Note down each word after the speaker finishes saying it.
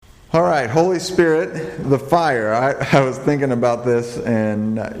All right, Holy Spirit, the fire. I was thinking about this,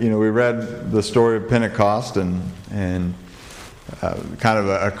 and we read the story of Pentecost, and kind of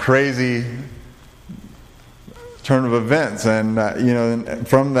a crazy turn of events, and and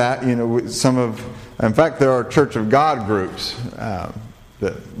from that, in fact, there are Church of God groups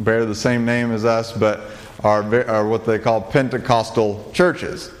that bear the same name as us, but are what they call Pentecostal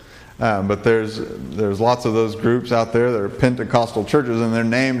churches. But there's lots of those groups out there that are Pentecostal churches, and they're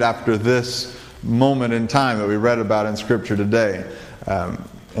named after this moment in time that we read about in Scripture today.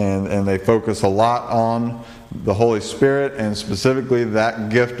 And they focus a lot on the Holy Spirit, and specifically that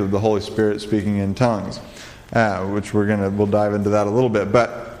gift of the Holy Spirit speaking in tongues, which we'll dive into that a little bit.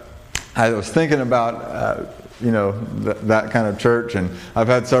 But I was thinking about that kind of church, and I've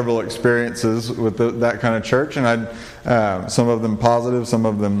had several experiences with that kind of church, and some of them positive, some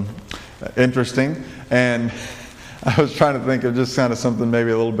of them interesting, and I was trying to think of just kind of something maybe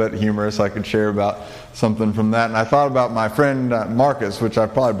a little bit humorous I could share about something from that, and I thought about my friend Marcus, which I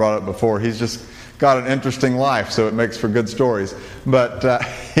probably brought up before. He's just got an interesting life, so it makes for good stories, but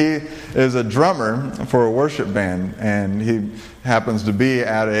he is a drummer for a worship band, and he happens to be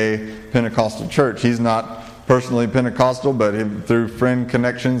at a Pentecostal church. He's not personally Pentecostal, but through friend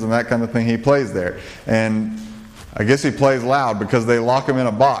connections and that kind of thing, he plays there. And I guess he plays loud because they lock him in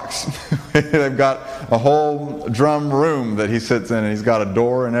a box. They've got a whole drum room that he sits in, and he's got a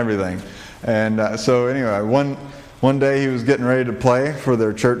door and everything. And so anyway, one day he was getting ready to play for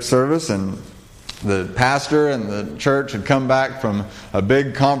their church service, and the pastor and the church had come back from a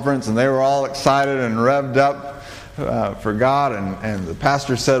big conference, and they were all excited and revved up for God, and the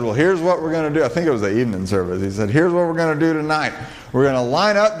pastor said, well, here's what we're going to do. I think it was the evening service. He said, here's what we're going to do tonight. We're going to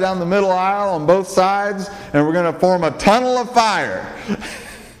line up down the middle aisle on both sides, and we're going to form a tunnel of fire.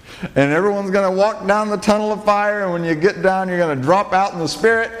 And everyone's going to walk down the tunnel of fire, and when you get down, you're going to drop out in the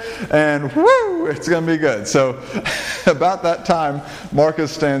Spirit, and whoo, it's going to be good. So about that time,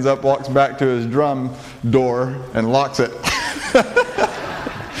 Marcus stands up, walks back to his drum door, and locks it.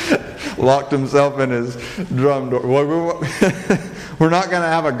 Locked himself in his drum door. Well, we're not going to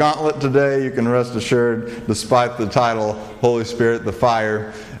have a gauntlet today, you can rest assured, despite the title, Holy Spirit, the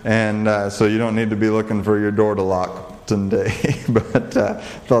Fire. And so you don't need to be looking for your door to lock today. But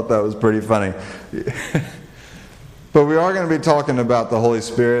thought that was pretty funny. But we are going to be talking about the Holy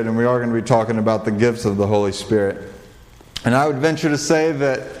Spirit, and we are going to be talking about the gifts of the Holy Spirit. And I would venture to say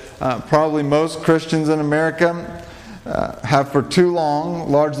that probably most Christians in America have for too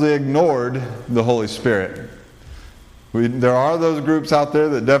long largely ignored the Holy Spirit. There are those groups out there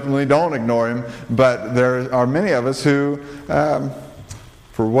that definitely don't ignore Him, but there are many of us who,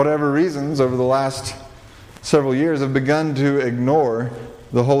 for whatever reasons, over the last several years have begun to ignore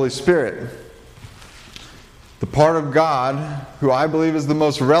the Holy Spirit. The part of God who I believe is the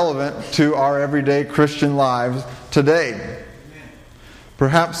most relevant to our everyday Christian lives today.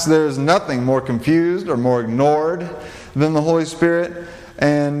 Perhaps there's nothing more confused or more ignored than the Holy Spirit.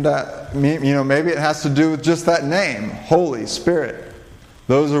 And, maybe it has to do with just that name, Holy Spirit.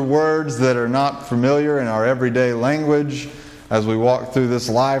 Those are words that are not familiar in our everyday language as we walk through this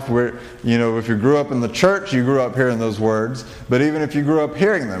life. Where, if you grew up in the church, you grew up hearing those words. But even if you grew up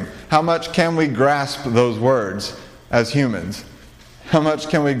hearing them, how much can we grasp those words as humans? How much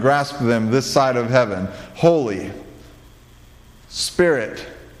can we grasp them this side of heaven? Holy Spirit.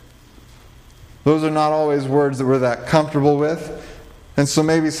 Those are not always words that we're that comfortable with. And so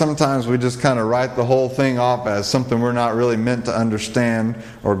maybe sometimes we just kind of write the whole thing off as something we're not really meant to understand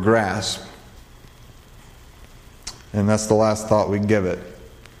or grasp. And that's the last thought we give it.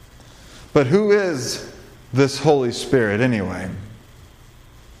 But who is this Holy Spirit anyway?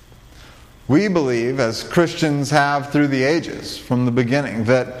 We believe, as Christians have through the ages, from the beginning,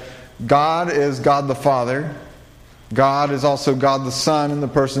 that God is God the Father. God is also God the Son in the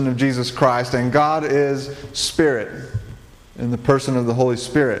person of Jesus Christ, and God is Spirit in the person of the Holy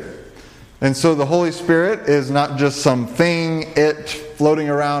Spirit. And so the Holy Spirit is not just some thing, floating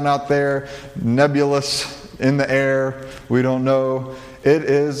around out there, nebulous in the air, we don't know.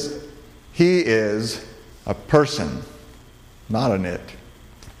 He is a person, not an it.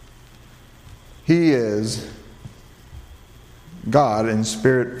 He is God in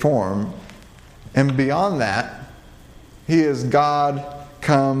spirit form, and beyond that, He is God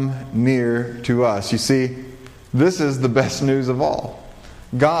come near to us. You see, this is the best news of all.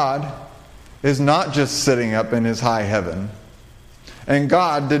 God is not just sitting up in His high heaven. And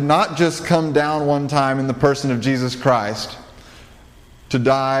God did not just come down one time in the person of Jesus Christ to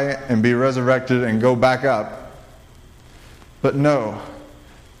die and be resurrected and go back up. But no,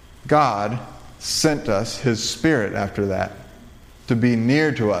 God sent us His Spirit after that. to be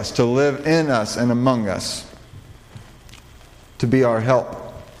near to us, to live in us and among us, to be our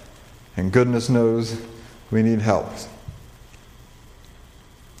help. And goodness knows we need help.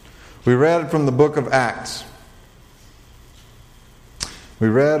 We read from the book of Acts. We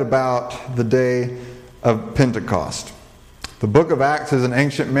read about the day of Pentecost. The book of Acts is an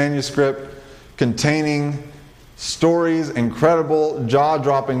ancient manuscript containing stories, incredible,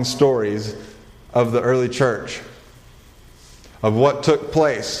 jaw-dropping stories of the early church, of what took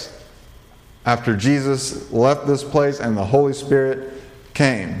place after Jesus left this place and the Holy Spirit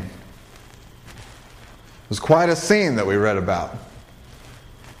came. It was quite a scene that we read about.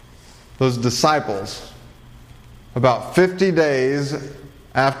 Those disciples, about 50 days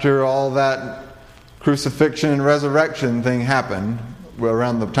after all that crucifixion and resurrection thing happened,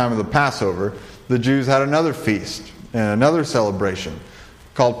 around the time of the Passover, the Jews had another feast and another celebration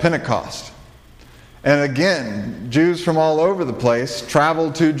called Pentecost. And again, Jews from all over the place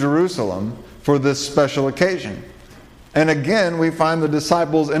traveled to Jerusalem for this special occasion. And again, we find the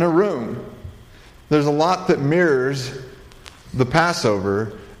disciples in a room. There's a lot that mirrors the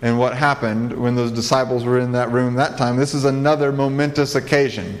Passover and what happened when those disciples were in that room that time. This is another momentous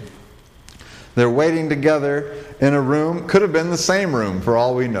occasion. They're waiting together in a room. Could have been the same room, for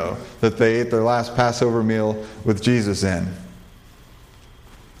all we know, that they ate their last Passover meal with Jesus in.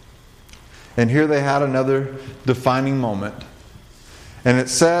 And here they had another defining moment. And it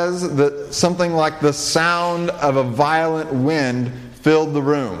says that something like the sound of a violent wind filled the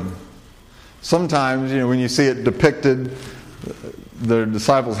room. Sometimes, when you see it depicted, the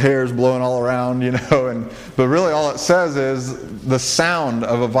disciples' hairs blowing all around, but really all it says is the sound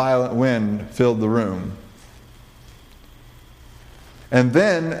of a violent wind filled the room. And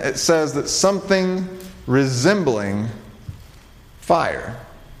then it says that something resembling fire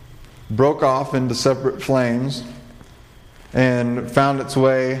broke off into separate flames and found its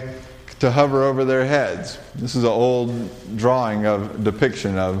way to hover over their heads. This is an old drawing of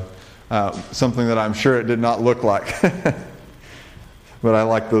depiction of something that I'm sure it did not look like. But I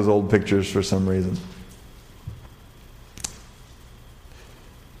like those old pictures for some reason.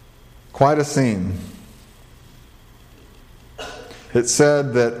 Quite a scene. It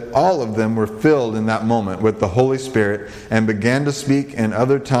said that all of them were filled in that moment with the Holy Spirit and began to speak in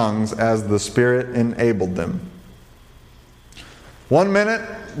other tongues as the Spirit enabled them. 1 minute,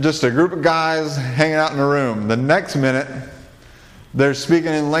 just a group of guys hanging out in a room. The next minute, they're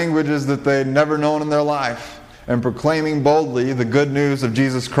speaking in languages that they'd never known in their life and proclaiming boldly the good news of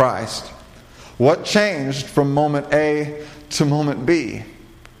Jesus Christ. What changed from moment A to moment B?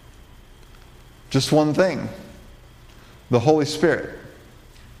 Just one thing. The Holy Spirit.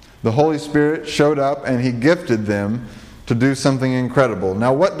 The Holy Spirit showed up and He gifted them to do something incredible.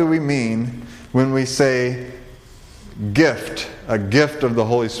 Now, what do we mean when we say gift, a gift of the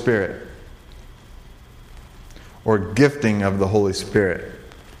Holy Spirit? Or gifting of the Holy Spirit?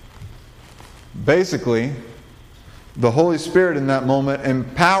 Basically, the Holy Spirit in that moment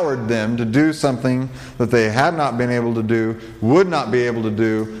empowered them to do something that they had not been able to do, would not be able to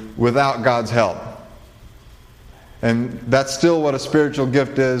do without God's help. And that's still what a spiritual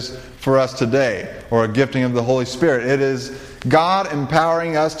gift is for us today, or a gifting of the Holy Spirit. It is God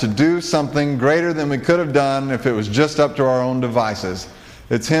empowering us to do something greater than we could have done if it was just up to our own devices.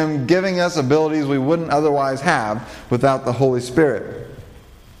 It's Him giving us abilities we wouldn't otherwise have without the Holy Spirit.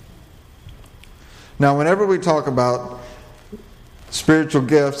 Now, whenever we talk about spiritual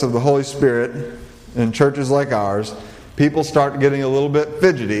gifts of the Holy Spirit in churches like ours, people start getting a little bit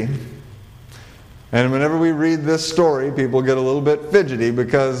fidgety. And whenever we read this story, people get a little bit fidgety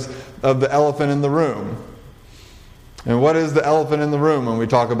because of the elephant in the room. And what is the elephant in the room when we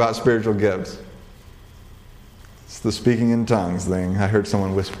talk about spiritual gifts? It's the speaking in tongues thing. I heard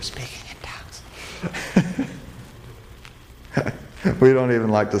someone whisper, speaking in tongues. We don't even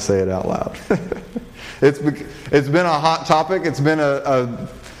like to say it out loud. It's been a hot topic. It's been a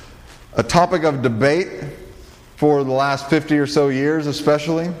topic of debate for the last 50 or so years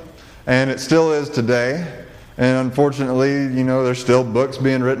especially. And it still is today. And unfortunately, there's still books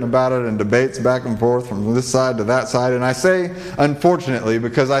being written about it and debates back and forth from this side to that side. And I say unfortunately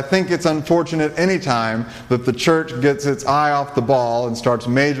because I think it's unfortunate any time that the church gets its eye off the ball and starts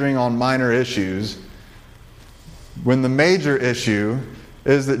majoring on minor issues, when the major issue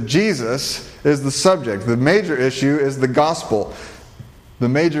is that Jesus is the subject. The major issue is the gospel. The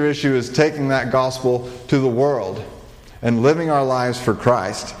major issue is taking that gospel to the world and living our lives for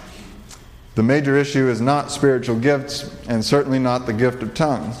Christ. The major issue is not spiritual gifts and certainly not the gift of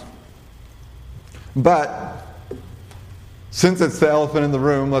tongues. But since it's the elephant in the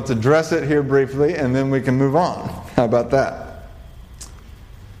room, let's address it here briefly and then we can move on. How about that?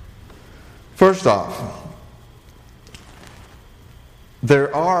 First off,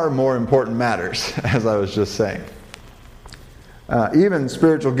 there are more important matters, as I was just saying. Even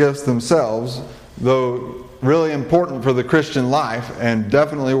spiritual gifts themselves, though really important for the Christian life and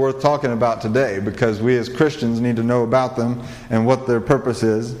definitely worth talking about today, because we as Christians need to know about them and what their purpose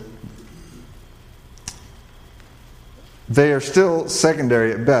is, they are still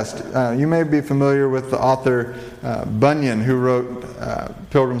secondary at best. You may be familiar with the author Bunyan, who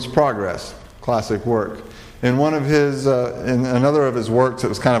wrote Pilgrim's Progress, classic work. In one of his, in another of his works, it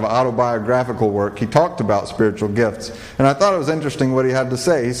was kind of an autobiographical work, he talked about spiritual gifts. And I thought it was interesting what he had to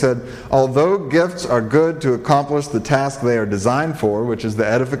say. He said, although gifts are good to accomplish the task they are designed for, which is the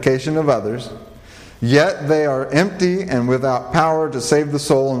edification of others, yet they are empty and without power to save the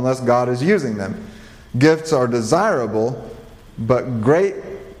soul unless God is using them. Gifts are desirable, but great,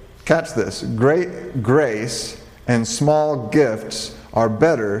 catch this, great grace and small gifts are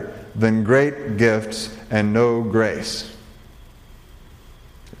better than great gifts and no grace.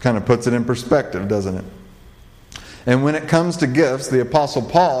 It kind of puts it in perspective, doesn't it? And when it comes to gifts, the Apostle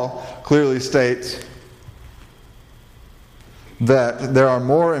Paul clearly states that there are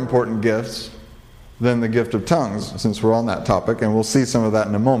more important gifts than the gift of tongues, since we're on that topic, and we'll see some of that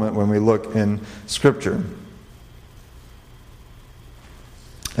in a moment when we look in Scripture.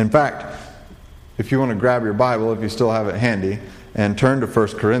 In fact, if you want to grab your Bible, if you still have it handy, and turn to 1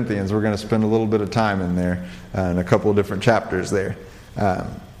 Corinthians. We're going to spend a little bit of time in there, in a couple of different chapters there.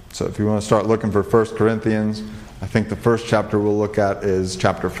 So if you want to start looking for 1 Corinthians, I think the first chapter we'll look at is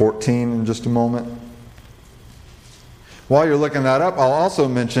chapter 14 in just a moment. While you're looking that up, I'll also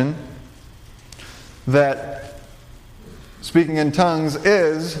mention that speaking in tongues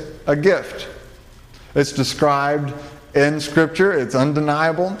is a gift. It's described in Scripture. It's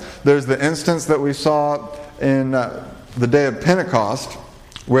undeniable. There's the instance that we saw in the day of Pentecost,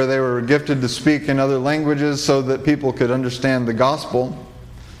 where they were gifted to speak in other languages so that people could understand the gospel.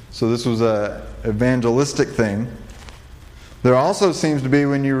 So this was an evangelistic thing. There also seems to be,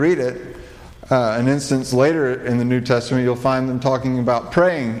 when you read it, an instance later in the New Testament, you'll find them talking about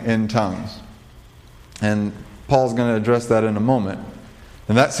praying in tongues. And Paul's going to address that in a moment.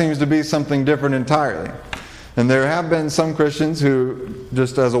 And that seems to be something different entirely. And there have been some Christians who,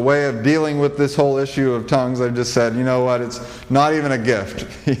 just as a way of dealing with this whole issue of tongues, they've just said, you know what, it's not even a gift,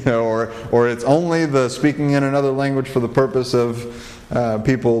 or it's only the speaking in another language for the purpose of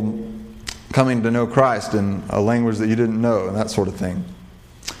people coming to know Christ in a language that you didn't know, and that sort of thing.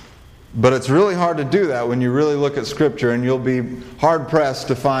 But it's really hard to do that when you really look at Scripture, and you'll be hard-pressed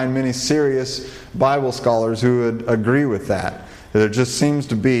to find many serious Bible scholars who would agree with that. There just seems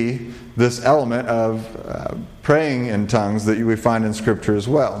to be this element of praying in tongues that we find in Scripture as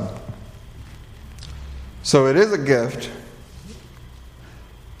well. So it is a gift.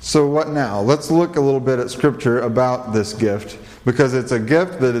 So what now? Let's look a little bit at Scripture about this gift, because it's a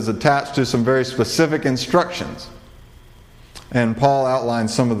gift that is attached to some very specific instructions. And Paul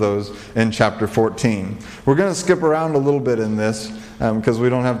outlines some of those in chapter 14. We're going to skip around a little bit in this because we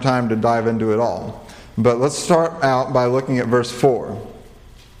don't have time to dive into it all. But let's start out by looking at verse 4.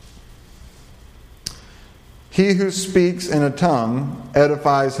 He who speaks in a tongue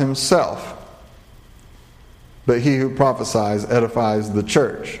edifies himself, but he who prophesies edifies the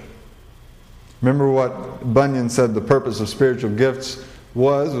church. Remember what Bunyan said the purpose of spiritual gifts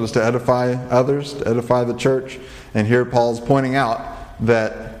was to edify others, to edify the church. And here Paul's pointing out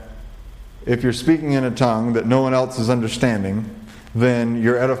that if you're speaking in a tongue that no one else is understanding, then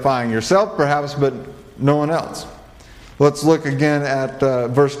you're edifying yourself perhaps, but no one else. Let's look again at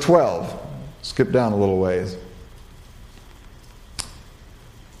verse 12. Skip down a little ways.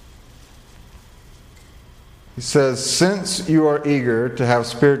 He says, since you are eager to have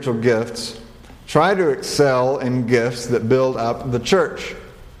spiritual gifts, try to excel in gifts that build up the church.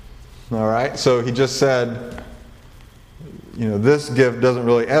 All right? So he just said, this gift doesn't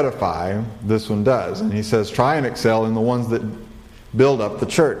really edify, this one does. And he says, try and excel in the ones that build up the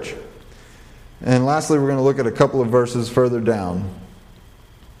church. And lastly, we're going to look at a couple of verses further down.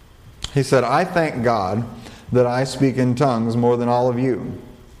 He said, I thank God that I speak in tongues more than all of you.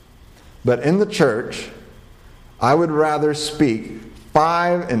 But in the church, I would rather speak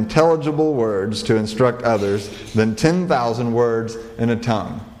 5 intelligible words to instruct others than 10,000 words in a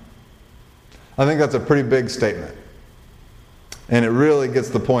tongue. I think that's a pretty big statement. And it really gets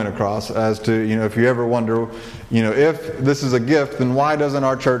the point across as to, if you ever wonder, if this is a gift, then why doesn't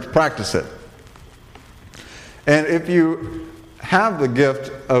our church practice it? And if you have the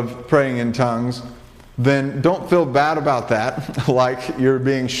gift of praying in tongues, then don't feel bad about that, like you're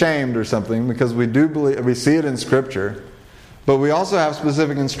being shamed or something, because we do believe, we see it in Scripture, But we also have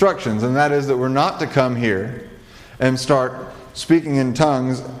specific instructions, and that is that we're not to come here and start speaking in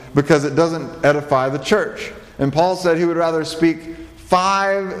tongues because it doesn't edify the church. And Paul said he would rather speak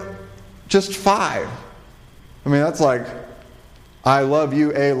just five. I mean, that's like, I love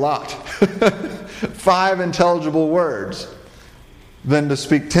you a lot. 5 intelligible words than to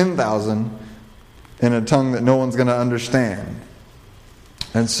speak 10,000 in a tongue that no one's going to understand.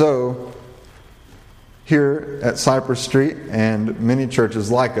 And so, here at Cypress Street and many churches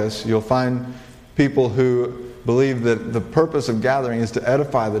like us, you'll find people who believe that the purpose of gathering is to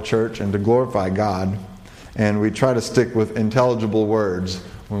edify the church and to glorify God. And we try to stick with intelligible words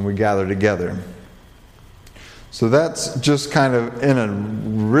when we gather together. So that's just kind of in a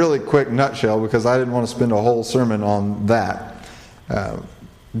really quick nutshell, because I didn't want to spend a whole sermon on that.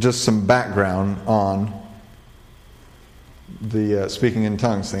 Just some background on the speaking in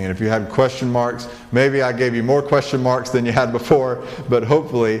tongues thing. And if you had question marks, maybe I gave you more question marks than you had before, but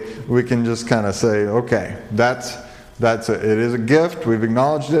hopefully we can just kind of say, okay, it is a gift. We've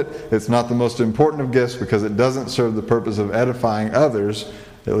acknowledged it. It's not the most important of gifts because it doesn't serve the purpose of edifying others,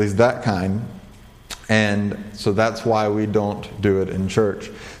 at least that kind. And so that's why we don't do it in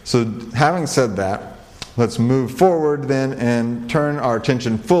church. So having said that, let's move forward then and turn our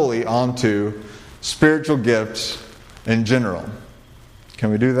attention fully onto spiritual gifts in general. Can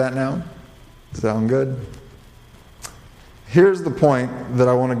we do that now? Sound good? Here's the point that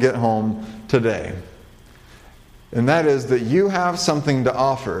I want to get home today. And that is that you have something to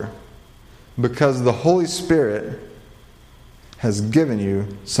offer because the Holy Spirit has given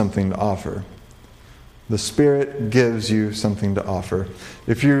you something to offer. The Spirit gives you something to offer.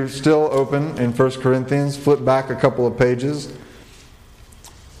 If you're still open in 1 Corinthians, flip back a couple of pages.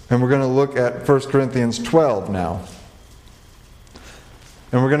 And we're going to look at 1 Corinthians 12 now.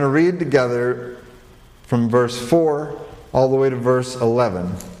 And we're going to read together from verse 4 all the way to verse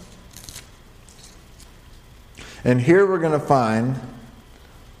 11. And here we're going to find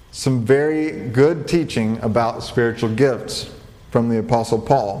some very good teaching about spiritual gifts from the Apostle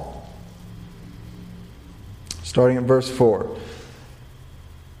Paul. Starting at verse 4.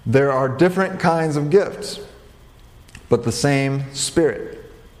 There are different kinds of gifts, but the same Spirit.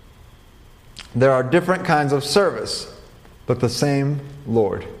 There are different kinds of service, but the same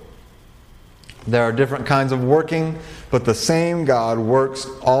Lord. There are different kinds of working, but the same God works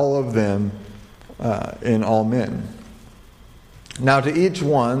all of them in all men. Now to each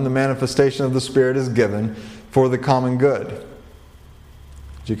one the manifestation of the Spirit is given for the common good.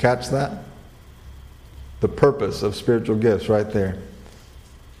 Did you catch that? The purpose of spiritual gifts right there.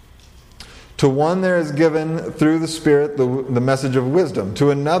 To one there is given through the Spirit the message of wisdom. To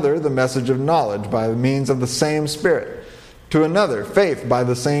another the message of knowledge by the means of the same Spirit. To another, faith by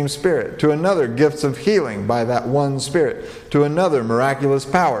the same Spirit. To another, gifts of healing by that one Spirit. To another, miraculous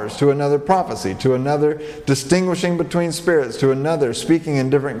powers. To another, prophecy. To another, distinguishing between spirits. To another, speaking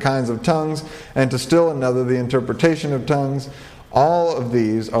in different kinds of tongues. And to still another, the interpretation of tongues. All of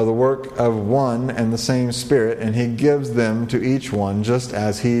these are the work of one and the same Spirit, and He gives them to each one just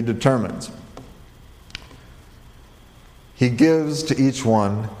as He determines. He gives to each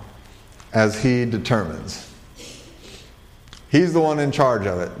one as He determines. He's the one in charge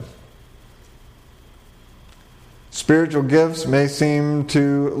of it. Spiritual gifts may seem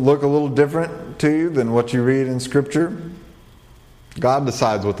to look a little different to you than what you read in Scripture. God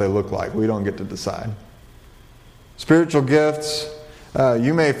decides what they look like. We don't get to decide. Spiritual gifts,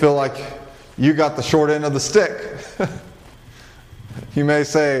 you may feel like you got the short end of the stick. You may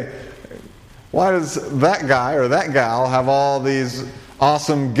say, why does that guy or that gal have all these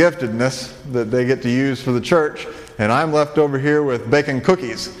awesome giftedness that they get to use for the church, and I'm left over here with baking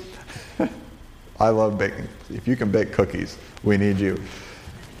cookies? I love baking. If you can bake cookies, we need you.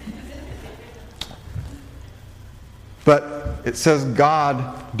 But it says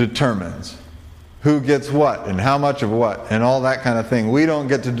God determines who gets what and how much of what and all that kind of thing. We don't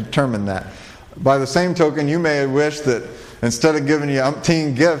get to determine that. By the same token, you may wish that instead of giving you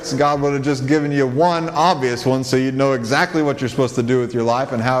umpteen gifts, God would have just given you one obvious one so you'd know exactly what you're supposed to do with your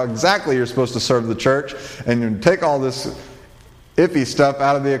life and how exactly you're supposed to serve the church, and you take all this iffy stuff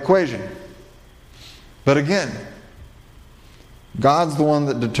out of the equation. But again, God's the one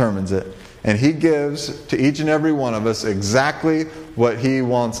that determines it. And He gives to each and every one of us exactly what He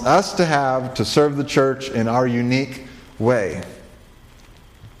wants us to have to serve the church in our unique way.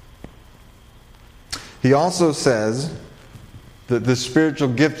 He also says that this spiritual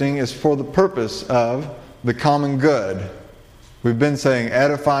gifting is for the purpose of the common good. We've been saying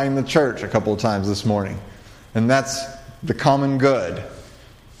edifying the church a couple of times this morning. And that's the common good.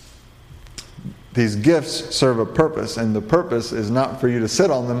 these gifts serve a purpose, and the purpose is not for you to sit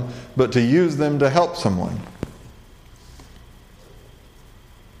on them, but to use them to help someone.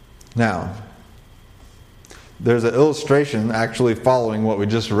 Now, there's an illustration actually following what we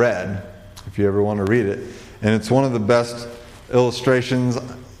just read, if you ever want to read it. And it's one of the best illustrations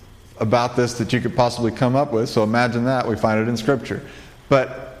about this that you could possibly come up with. So imagine that. We find it in Scripture.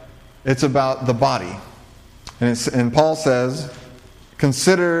 But it's about the body. And Paul says,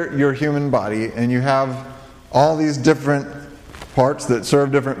 consider your human body, and you have all these different parts that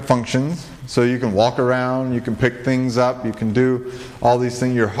serve different functions. So you can walk around, you can pick things up, you can do all these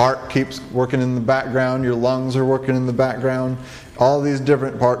things. Your heart keeps working in the background, your lungs are working in the background. All these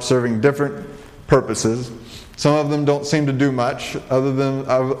different parts serving different purposes. Some of them don't seem to do much.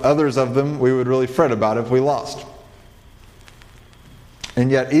 Others of them we would really fret about if we lost. And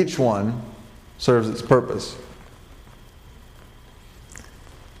yet each one serves its purpose.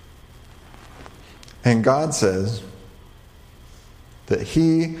 And God says that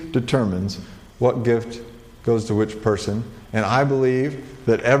He determines what gift goes to which person. And I believe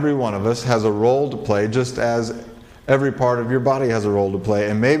that every one of us has a role to play, just as every part of your body has a role to play.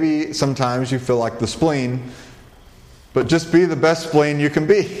 And maybe sometimes you feel like the spleen, but just be the best spleen you can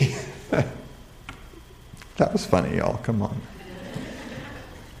be. That was funny, y'all. Come on.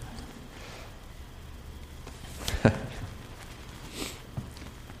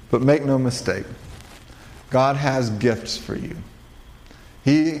 But make no mistake, God has gifts for you.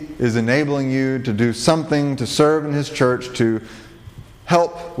 He is enabling you to do something, to serve in His church, to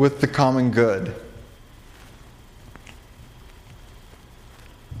help with the common good.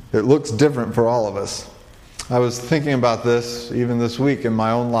 It looks different for all of us. I was thinking about this even this week in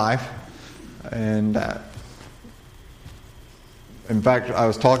my own life. And in fact, I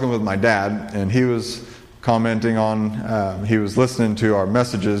was talking with my dad, and he was commenting on, he was listening to our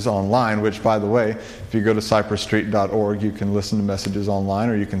messages online, which, by the way, if you go to cypressstreet.org, you can listen to messages online,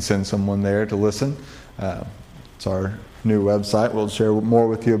 or you can send someone there to listen. It's our new website. We'll share more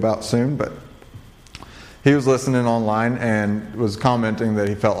with you about soon, but he was listening online and was commenting that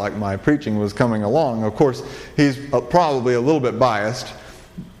he felt like my preaching was coming along. Of course, he's probably a little bit biased,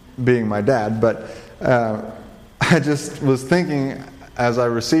 being my dad, but I just was thinking as I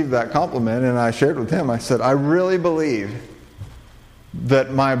received that compliment, and I shared with him, I said, I really believe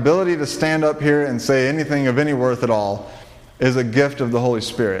that my ability to stand up here and say anything of any worth at all is a gift of the Holy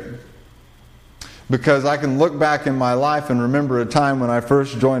Spirit. Because I can look back in my life and remember a time when I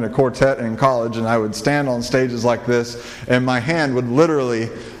first joined a quartet in college, and I would stand on stages like this, and my hand would literally,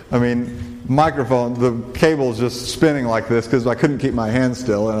 microphone, the cable's just spinning like this because I couldn't keep my hand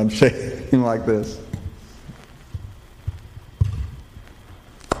still, and I'm shaking like this.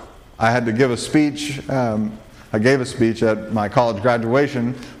 I had to give a speech. I gave a speech at my college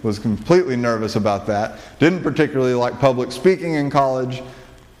graduation, was completely nervous about that. Didn't particularly like public speaking in college.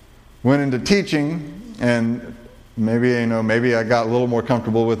 Went into teaching, and maybe I got a little more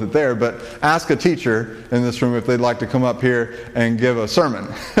comfortable with it there, but ask a teacher in this room if they'd like to come up here and give a sermon.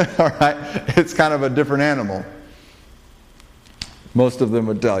 All right? It's kind of a different animal. Most of them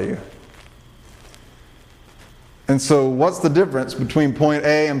would tell you. And so what's the difference between point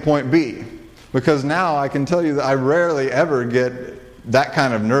A and point B? Because now I can tell you that I rarely ever get that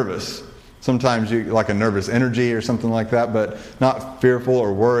kind of nervous. Sometimes you like a nervous energy or something like that, but not fearful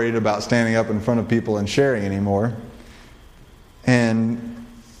or worried about standing up in front of people and sharing anymore. And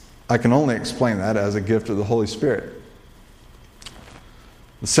I can only explain that as a gift of the Holy Spirit.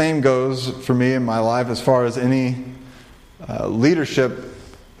 The same goes for me in my life as far as any leadership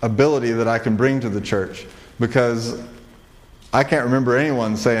ability that I can bring to the church. Because I can't remember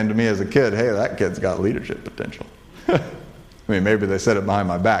anyone saying to me as a kid, hey, that kid's got leadership potential. Maybe they said it behind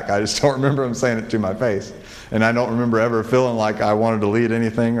my back. I just don't remember them saying it to my face. And I don't remember ever feeling like I wanted to lead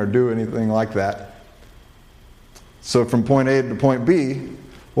anything or do anything like that. So from point A to point B,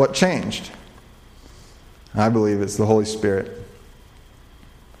 what changed? I believe it's the Holy Spirit.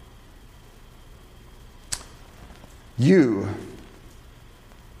 You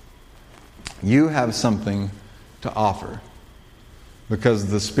have something to offer, because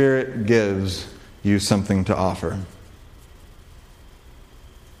the Spirit gives you something to offer.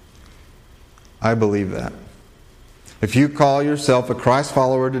 I believe that. If you call yourself a Christ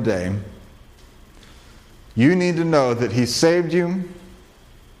follower today, you need to know that He saved you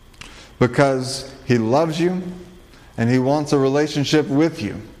because He loves you and He wants a relationship with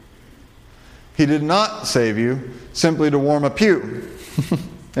you. He did not save you simply to warm a pew.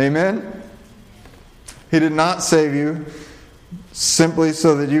 Amen? He did not save you simply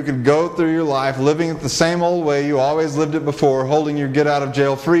so that you could go through your life living it the same old way you always lived it before, holding your get out of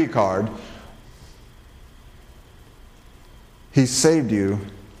jail free card, He saved you,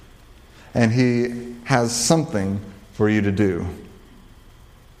 and He has something for you to do.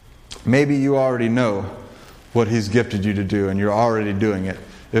 Maybe you already know what He's gifted you to do, and you're already doing it.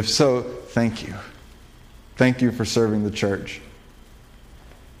 If so, thank you. Thank you for serving the church.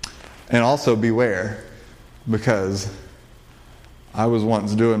 And also beware, because I was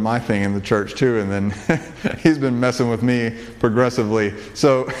once doing my thing in the church too, and then He's been messing with me progressively.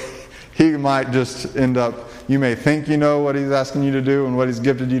 So He might just end up, you may think you know what He's asking you to do and what He's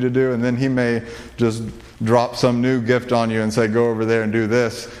gifted you to do, and then He may just drop some new gift on you and say, go over there and do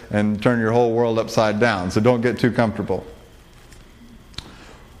this, and turn your whole world upside down. So don't get too comfortable.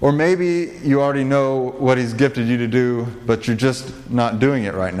 Or maybe you already know what He's gifted you to do, but you're just not doing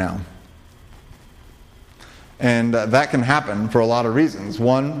it right now. And that can happen for a lot of reasons.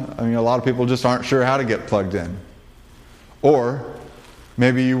 One, a lot of people just aren't sure how to get plugged in. Or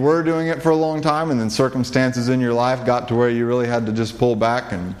maybe you were doing it for a long time, and then circumstances in your life got to where you really had to just pull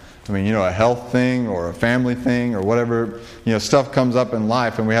back, and a health thing or a family thing or whatever, stuff comes up in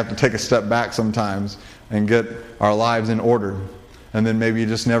life, and we have to take a step back sometimes and get our lives in order. And then maybe you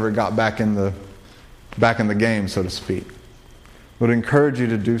just never got back in the game, so to speak. I would encourage you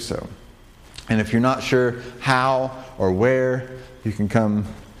to do so. And if you're not sure how or where, you can come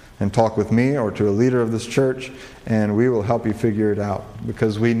and talk with me or to a leader of this church, and we will help you figure it out.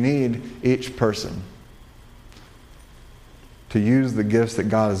 Because we need each person to use the gifts that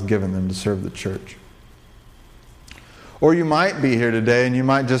God has given them to serve the church. Or you might be here today and you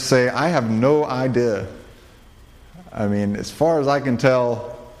might just say, I have no idea. As far as I can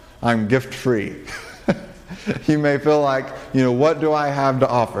tell, I'm gift free. You may feel like, what do I have to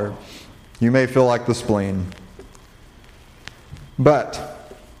offer? You may feel like the spleen.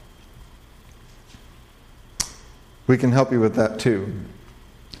 But we can help you with that too.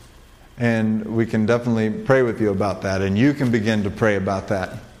 And we can definitely pray with you about that. And you can begin to pray about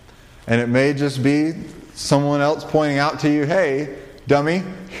that. And it may just be someone else pointing out to you, hey, dummy,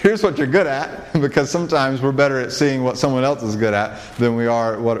 here's what you're good at. Because sometimes we're better at seeing what someone else is good at than we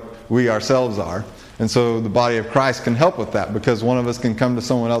are what we ourselves are. And so the body of Christ can help with that, because one of us can come to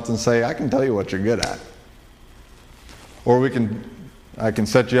someone else and say, I can tell you what you're good at. Or I can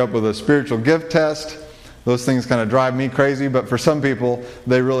set you up with a spiritual gift test. Those things kind of drive me crazy, but for some people,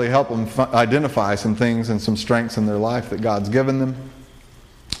 they really help them identify some things and some strengths in their life that God's given them.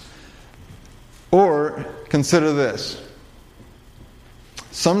 Or consider this.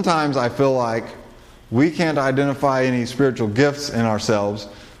 Sometimes I feel like we can't identify any spiritual gifts in ourselves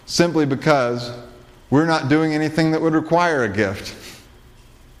simply because we're not doing anything that would require a gift.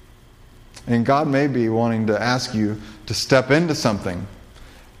 And God may be wanting to ask you to step into something.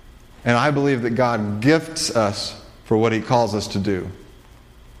 And I believe that God gifts us for what He calls us to do.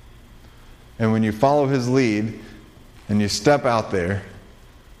 And when you follow His lead and you step out there,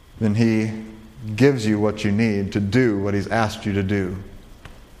 then He gives you what you need to do what He's asked you to do.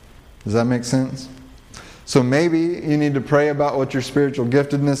 Does that make sense? So maybe you need to pray about what your spiritual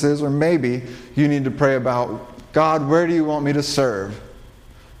giftedness is, or maybe you need to pray about, God, where do you want me to serve?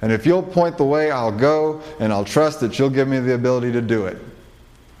 And if you'll point the way, I'll go, and I'll trust that you'll give me the ability to do it.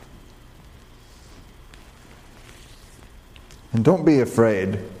 And don't be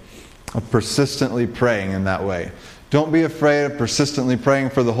afraid of persistently praying in that way. Don't be afraid of persistently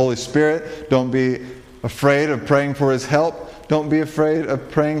praying for the Holy Spirit. Don't be afraid of praying for His help. Don't be afraid of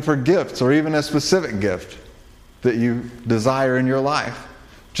praying for gifts or even a specific gift that you desire in your life.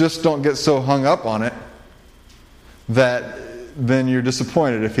 Just don't get so hung up on it that then you're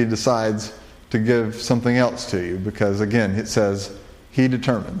disappointed if He decides to give something else to you. Because again, it says He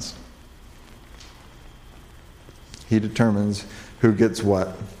determines. He determines who gets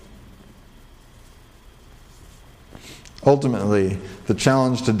what. Ultimately, the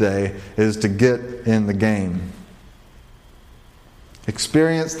challenge today is to get in the game.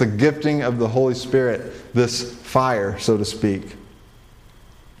 Experience the gifting of the Holy Spirit, this fire, so to speak.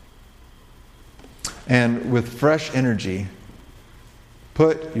 And with fresh energy,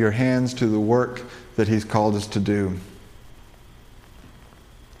 put your hands to the work that He's called us to do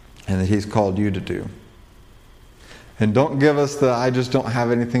and that He's called you to do. And don't give us the I just don't have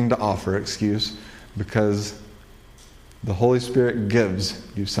anything to offer excuse, because the Holy Spirit gives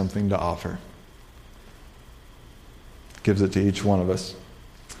you something to offer. Gives it to each one of us.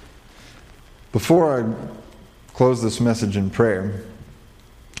 Before I close this message in prayer,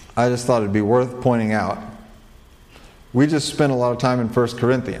 I just thought it'd be worth pointing out. We just spent a lot of time in 1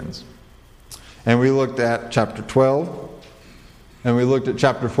 Corinthians. And we looked at chapter 12. And we looked at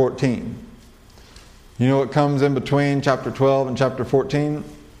chapter 14. You know what comes in between chapter 12 and chapter 14?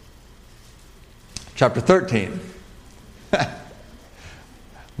 Chapter 13.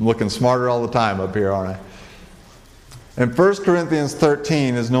 I'm looking smarter all the time up here, aren't I? And 1 Corinthians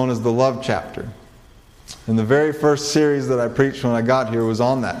 13 is known as the love chapter. And the very first series that I preached when I got here was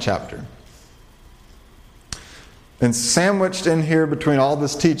on that chapter. And sandwiched in here between all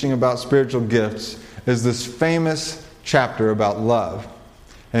this teaching about spiritual gifts is this famous chapter about love.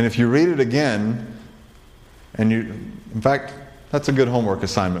 And if you read it again, in fact, that's a good homework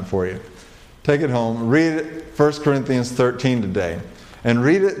assignment for you. Take it home, read it, 1 Corinthians 13 today, and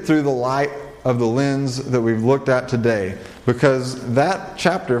read it through the light of the lens that we've looked at today, because that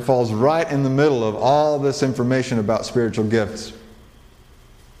chapter falls right in the middle of all this information about spiritual gifts.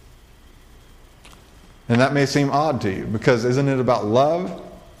 And that may seem odd to you, because isn't it about love?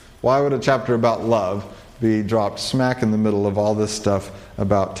 Why would a chapter about love be dropped smack in the middle of all this stuff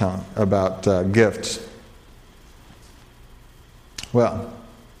about gifts? Well,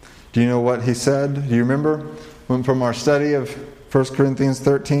 do you know what he said? Do you remember from our study of 1 Corinthians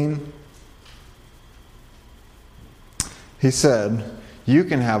 13? He said, you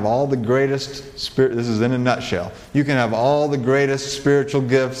can have all the greatest spirit. This is in a nutshell. You can have all the greatest spiritual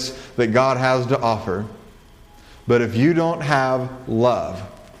gifts that God has to offer, but if you don't have love,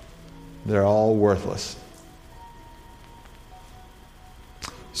 they're all worthless.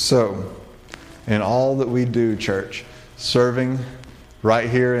 So, in all that we do, church, serving right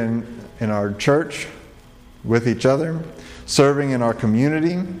here in our church with each other, serving in our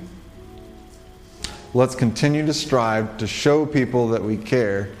community, let's continue to strive to show people that we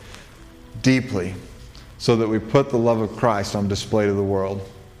care deeply, so that we put the love of Christ on display to the world.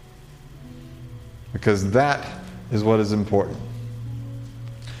 Because that is what is important.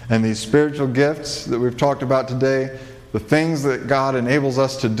 And these spiritual gifts that we've talked about today, the things that God enables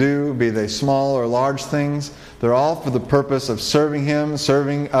us to do, be they small or large things, they're all for the purpose of serving Him,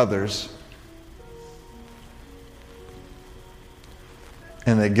 serving others.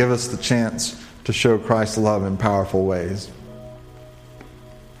 And they give us the chance to show Christ's love in powerful ways.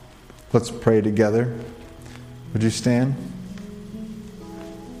 Let's pray together. Would you stand?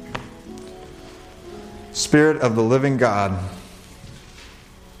 Spirit of the living God,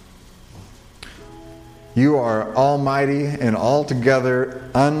 you are almighty and altogether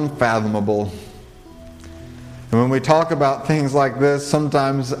unfathomable. And when we talk about things like this,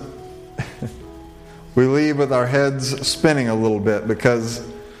 sometimes we leave with our heads spinning a little bit, because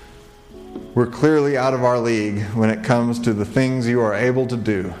we're clearly out of our league when it comes to the things you are able to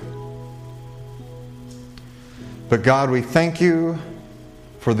do. But God, we thank you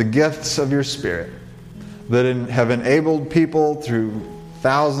for the gifts of your Spirit that have enabled people through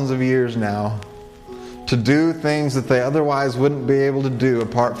thousands of years now to do things that they otherwise wouldn't be able to do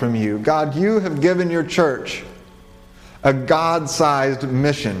apart from you. God, you have given your church a God-sized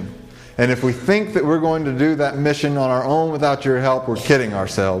mission. And if we think that we're going to do that mission on our own without your help, we're kidding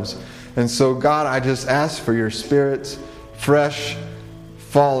ourselves. And so, God, I just ask for your Spirit's fresh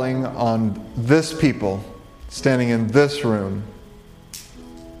falling on this people standing in this room.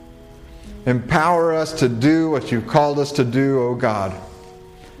 Empower us to do what you've called us to do, O God.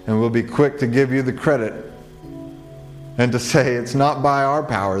 And we'll be quick to give you the credit and to say it's not by our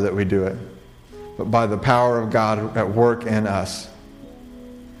power that we do it, but by the power of God at work in us.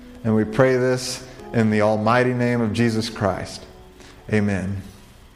 And we pray this in the almighty name of Jesus Christ. Amen.